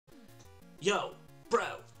Yo, bro,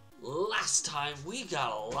 last time we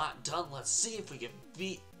got a lot done. Let's see if we can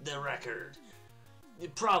beat the record.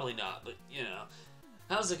 Probably not, but you know.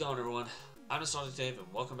 How's it going, everyone? I'm Nostalgic Dave,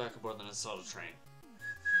 and welcome back aboard the Nostalgia Train.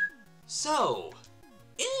 So,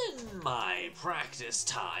 in my practice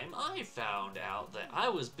time, I found out that I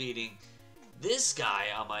was beating this guy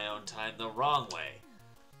on my own time the wrong way.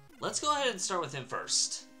 Let's go ahead and start with him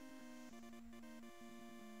first.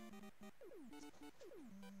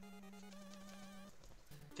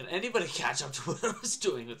 Can anybody catch up to what I was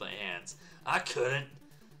doing with my hands? I couldn't.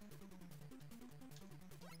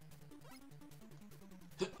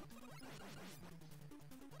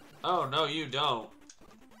 Oh, no, you don't.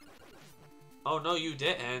 Oh, no, you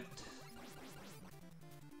didn't.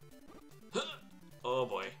 Oh,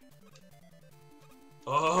 boy.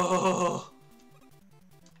 Oh!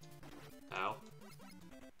 Ow.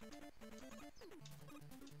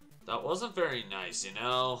 That wasn't very nice, you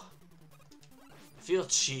know? I feel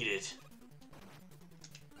cheated.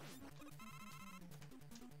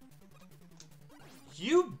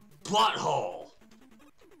 You butthole!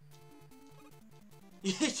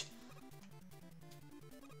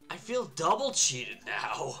 I feel double cheated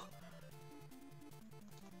now.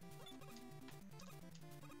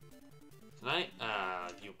 Can I?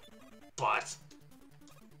 You butt.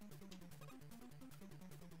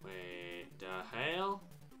 Wait, the hell?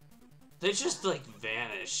 They just, like,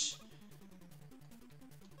 vanish.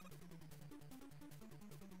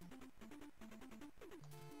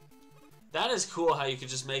 That is cool how you can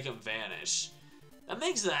just make them vanish. That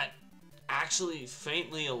makes that actually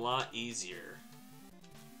faintly a lot easier.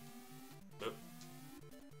 Oop.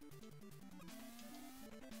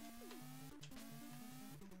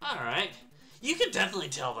 Alright. You can definitely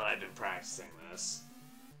tell that I've been practicing this.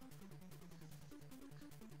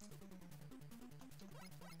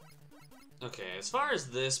 Okay, as far as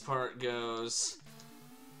this part goes,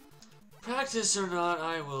 practice or not,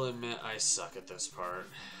 I will admit I suck at this part.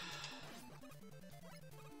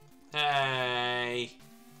 Hey!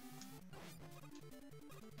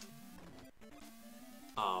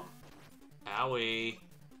 Owie.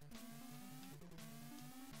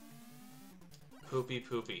 Poopy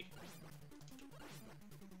poopy.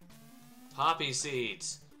 Poppy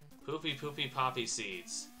seeds. Poopy poopy poppy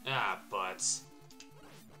seeds. Ah, butts.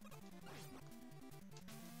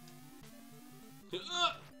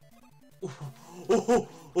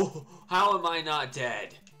 How am I not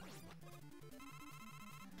dead?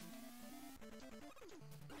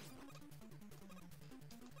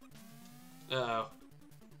 Uh-oh.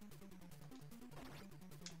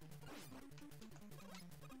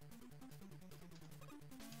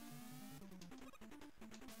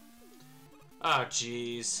 Oh,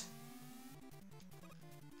 jeez.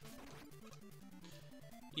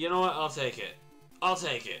 You know what? I'll take it. I'll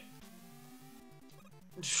take it.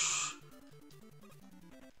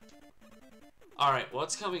 Alright,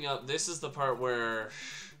 what's coming up? This is the part where...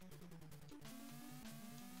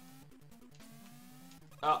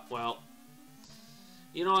 Oh, well.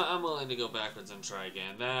 You know what? I'm willing to go backwards and try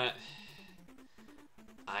again. That...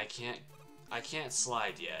 I can't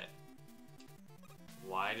slide yet.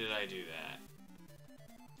 Why did I do that?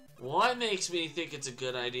 What makes me think it's a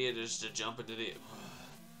good idea just to jump into the...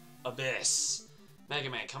 Abyss. Mega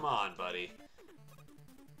Man, come on, buddy.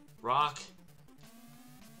 Rock.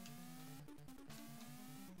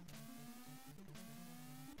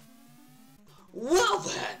 Well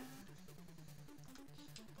then!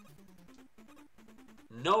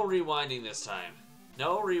 No rewinding this time.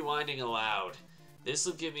 No rewinding allowed. This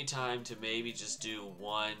will give me time to maybe just do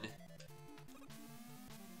one...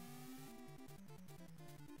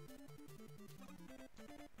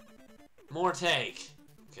 more take.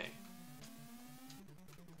 Okay.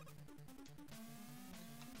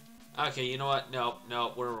 Okay, you know what? Nope,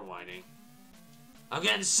 nope, we're rewinding. I'm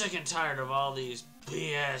getting sick and tired of all these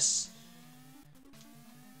BS.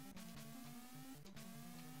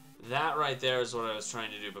 That right there is what I was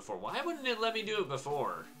trying to do before. Why wouldn't it let me do it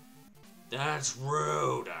before? That's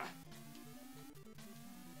rude.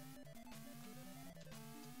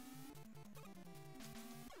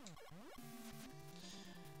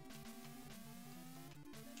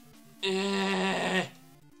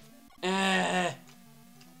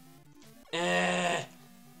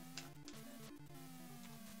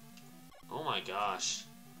 Oh my gosh.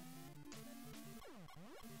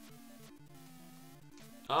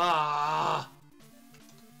 Ah!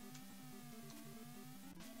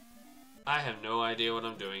 I have no idea what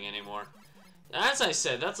I'm doing anymore. As I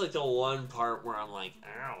said, that's like the one part where I'm like,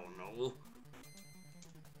 I don't know.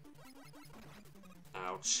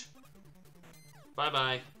 Ouch.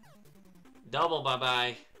 Bye-bye. Double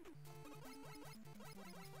bye-bye.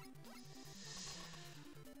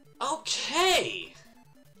 Okay!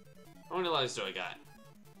 How many lives do I got?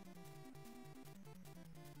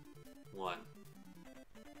 1.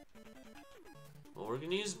 Well, we're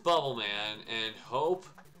gonna use Bubble Man and hope,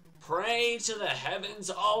 pray to the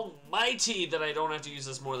heavens almighty that I don't have to use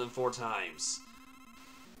this more than 4 times.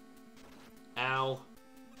 Ow.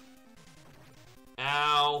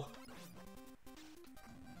 Ow.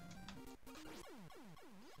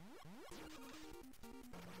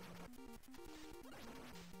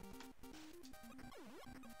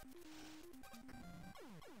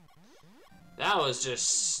 That was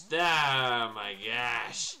just... oh my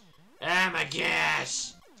gosh. Oh my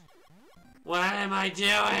gosh. What am I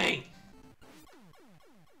doing?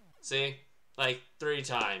 See? Like 3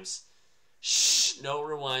 times. Shh, no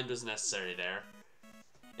rewind was necessary there.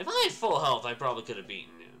 If I had full health, I probably could have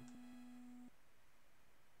beaten you.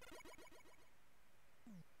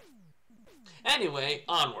 Anyway,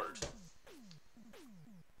 onward.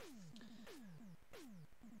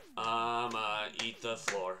 I'ma eat the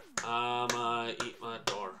floor. I'ma eat my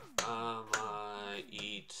door. I'ma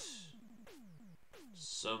eat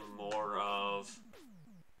some more of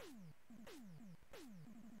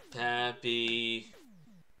Pappy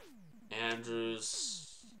Andrews.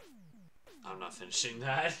 I'm not finishing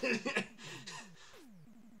that.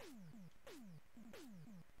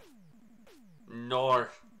 Norman.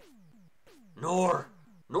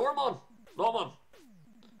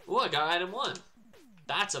 Ooh, I got item 1.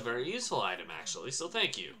 That's a very useful item, actually, so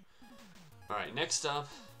thank you. Alright, next up.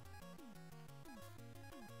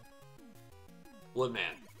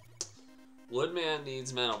 Woodman. Woodman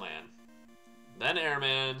needs Metal Man. Then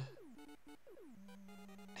Airman.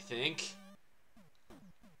 I think.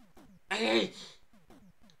 Hey!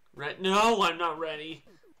 No, I'm not ready.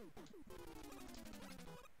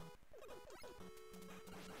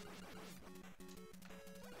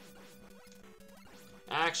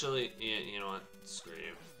 Actually, yeah, you know what? Screw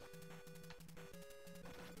you.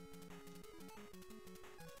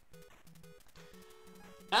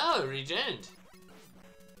 Oh, regened.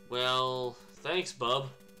 Well, thanks, bub.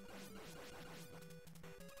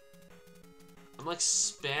 I'm like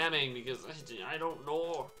spamming because I don't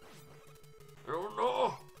know. I don't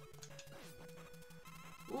know.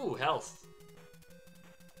 Ooh, health.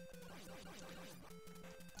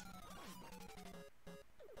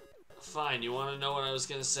 Fine, you want to know what I was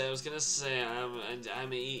gonna say? I was gonna say I'm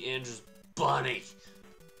gonna eat Andrew's bunny.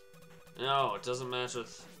 No, it doesn't match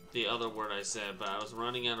with the other word I said, but I was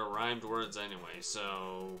running out of rhymed words anyway,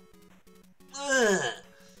 so... Ugh.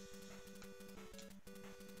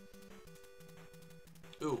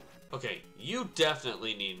 Ooh, okay, you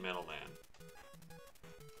definitely need Metal Man.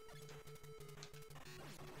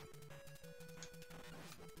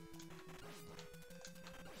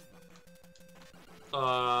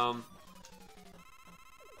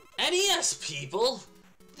 NES people,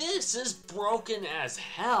 this is broken as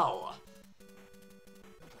hell.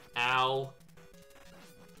 Ow.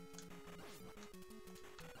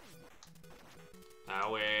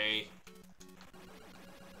 Owie.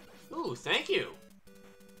 Ooh, thank you.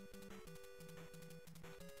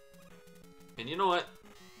 And you know what?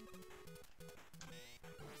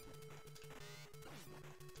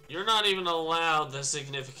 You're not even allowed the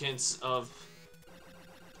significance of...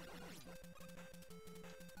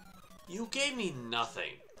 You gave me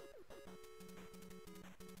nothing.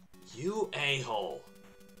 You a-hole.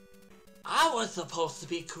 I was supposed to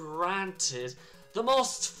be granted the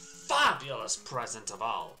most fabulous present of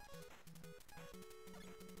all.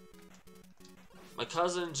 My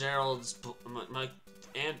cousin Gerald's...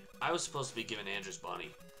 I was supposed to be given Andrew's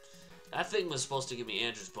bunny. That thing was supposed to give me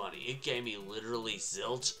Andrew's bunny. It gave me literally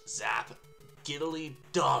zilch, zap, giddly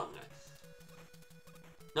dung.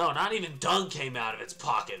 No, not even dung came out of its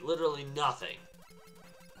pocket. Literally nothing.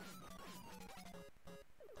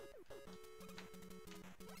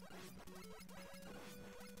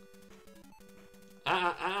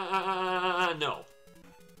 No. No.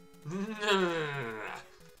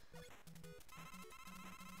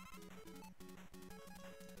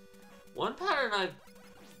 One pattern I...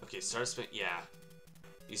 Okay, start spam... Yeah.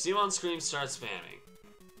 You see him on screen, start spamming.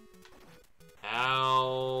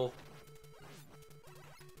 Ow.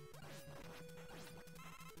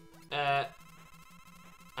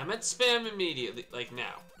 I meant spam immediately, like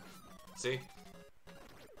now. See?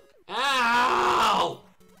 Ow!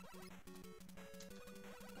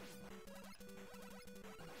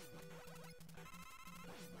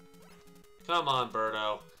 Come on,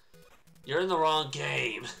 Birdo. You're in the wrong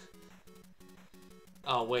game.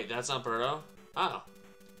 Oh, wait, that's not Birdo? Oh.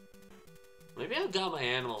 Maybe I've got my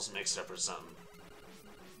animals mixed up or something.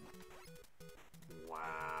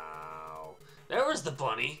 Wow. There was the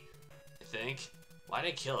bunny. think. Why'd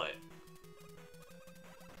I kill it?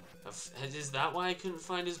 Is that why I couldn't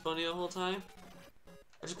find his bunny the whole time?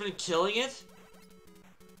 I've just been killing it?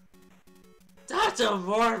 That's a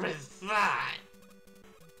morbid thought!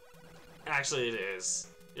 Actually, it is.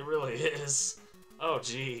 It really is. Oh,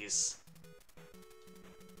 jeez.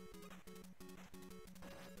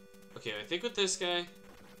 Okay, I think with this guy...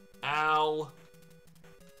 Ow!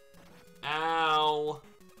 Ow!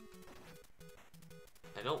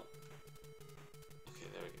 I don't... Okay,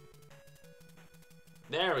 there we go.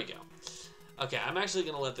 There we go. Okay, I'm actually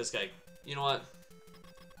gonna let this guy... You know what?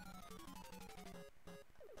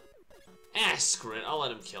 Screw it. I'll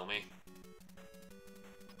let him kill me.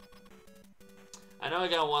 I know I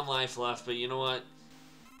got 1 life left, but you know what?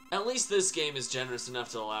 At least this game is generous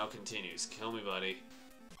enough to allow continues. Kill me, buddy.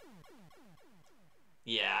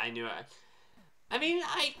 Yeah, I knew it. I mean,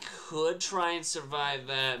 I could try and survive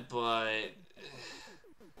that, but...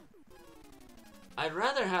 I'd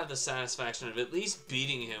rather have the satisfaction of at least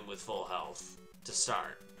beating him with full health to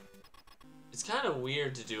start. It's kind of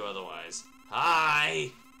weird to do otherwise.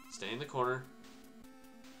 Hi! Stay in the corner.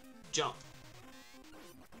 Jump.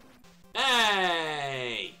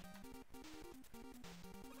 Hey!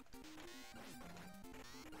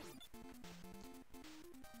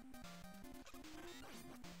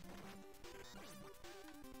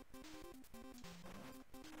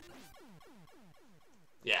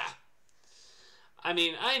 Yeah. I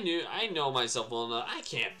mean, I know myself well enough. I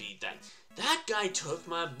can't beat that. That guy took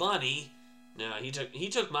my bunny. No, he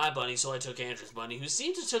took my bunny, so I took Andrew's bunny, who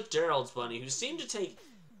seemed to took Gerald's bunny, who seemed to take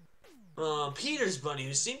Peter's bunny,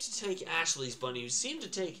 who seemed to take Ashley's bunny, who seemed to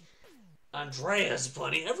take Andrea's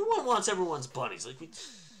bunny. Everyone wants everyone's bunnies. Like,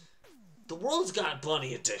 the world's got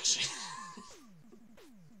bunny addiction.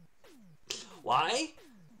 Why?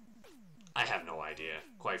 I have no idea,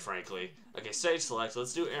 quite frankly. Okay, stage select.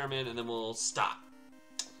 Let's do Airman, and then we'll stop.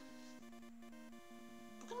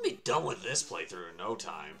 We're gonna be done with this playthrough in no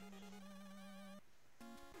time.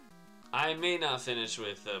 I may not finish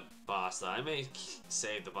with the boss, though. I may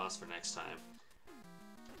save the boss for next time.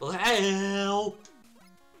 Well, help!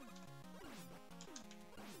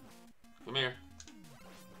 Come here.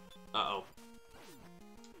 Uh-oh.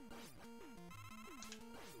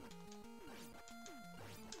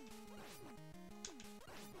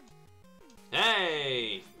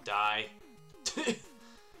 Hey! Die.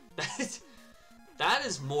 That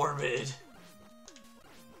is morbid.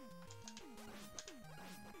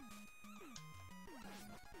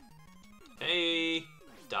 Hey!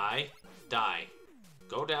 Die. Die.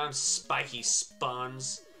 Go down, spiky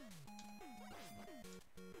spawns.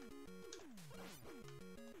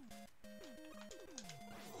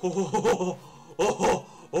 Oh, oh,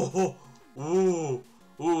 oh, oh,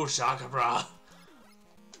 ooh, shaka bra.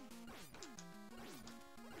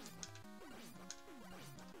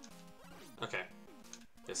 Okay.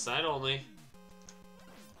 This side only.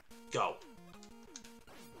 Go.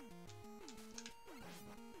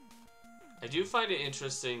 I do find it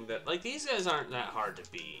interesting that, like, these guys aren't that hard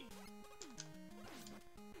to beat.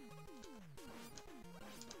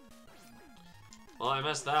 Well, I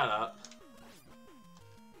messed that up.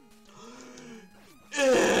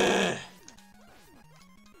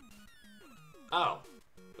 Oh.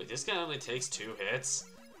 Wait, this guy only takes 2 hits?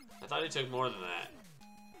 I thought he took more than that.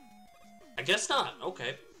 I guess not.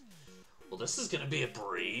 Okay. Well, this is gonna be a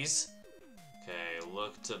breeze. Okay,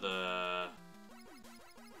 look to the...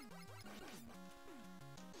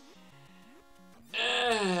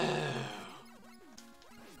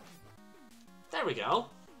 There we go.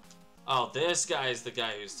 Oh, this guy is the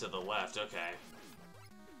guy who's to the left. Okay.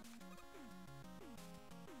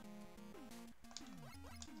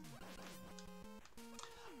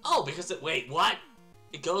 Oh, because it... Wait, what?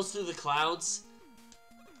 It goes through the clouds?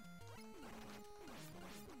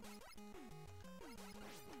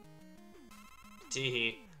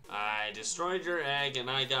 Teehee. I destroyed your egg and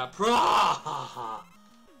I got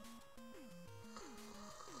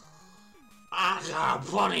I got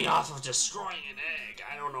a bunny off of destroying an egg.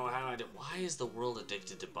 I don't know how I did. Why is the world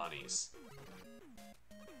addicted to bunnies?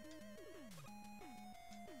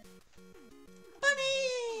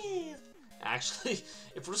 Bunnies! Actually,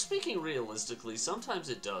 if we're speaking realistically, sometimes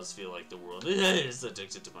it does feel like the world is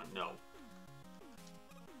addicted to bunnies. No.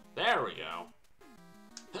 There we go.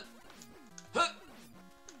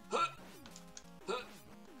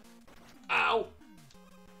 Ow!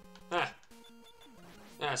 Ah.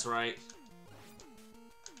 That's right.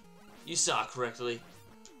 You saw correctly.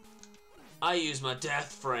 I use my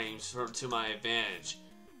death frames to my advantage.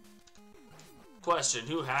 Question,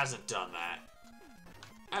 who hasn't done that?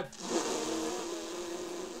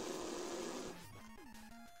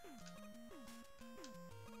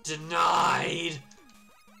 Denied!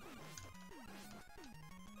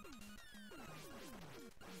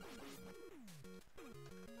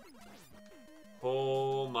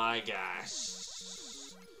 Oh my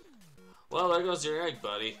gosh. Well, there goes your egg,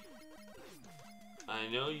 buddy. I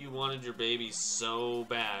know you wanted your baby so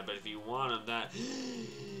bad, but if you want him that...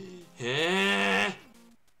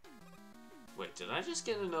 Wait, did I just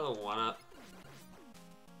get another 1-up?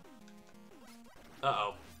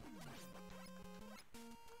 Uh-oh.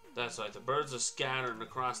 That's right, the birds are scattering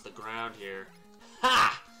across the ground here.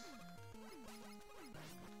 Ha!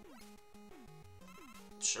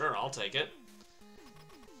 Sure, I'll take it.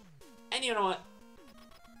 And you know what?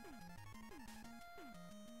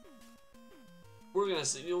 We're gonna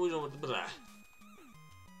see. We don't. Blah.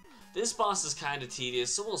 This boss is kind of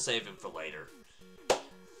tedious, so we'll save him for later.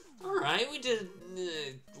 All right, we did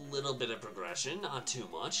a little bit of progression, not too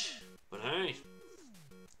much, but hey,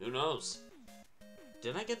 who knows?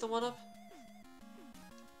 Did I get the 1-up?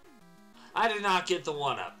 I did not get the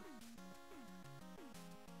 1-up.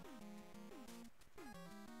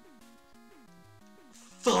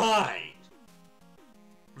 Fine.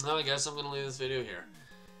 Well, I guess I'm gonna leave this video here.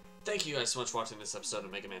 Thank you guys so much for watching this episode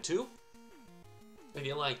of Mega Man 2. If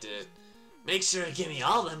you liked it, make sure to give me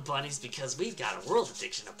all them bunnies because we've got a world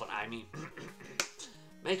addiction up on. I mean,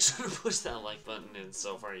 make sure to push that like button and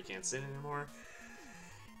so far you can't sit anymore.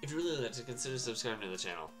 If you really like to consider subscribing to the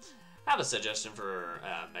channel. Have a suggestion for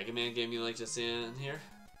a Mega Man game you'd like to see in here?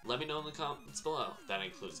 Let me know in the comments below. That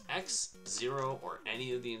includes X, Zero, or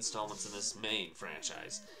any of the installments in this main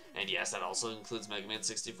franchise. And yes, that also includes Mega Man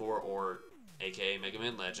 64 or aka Mega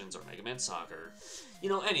Man Legends or Mega Man Soccer. You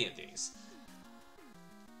know, any of these.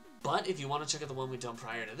 But if you want to check out the one we've done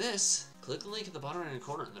prior to this, click the link in the bottom right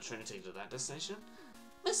corner and the train to take you to that destination.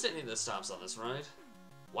 Missed any of the stops on this ride?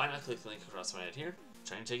 Why not click the link across right here?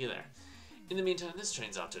 Try and take you there. In the meantime, this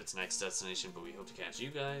train's off to its next destination, but we hope to catch you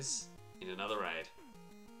guys in another ride.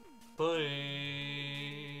 Bye!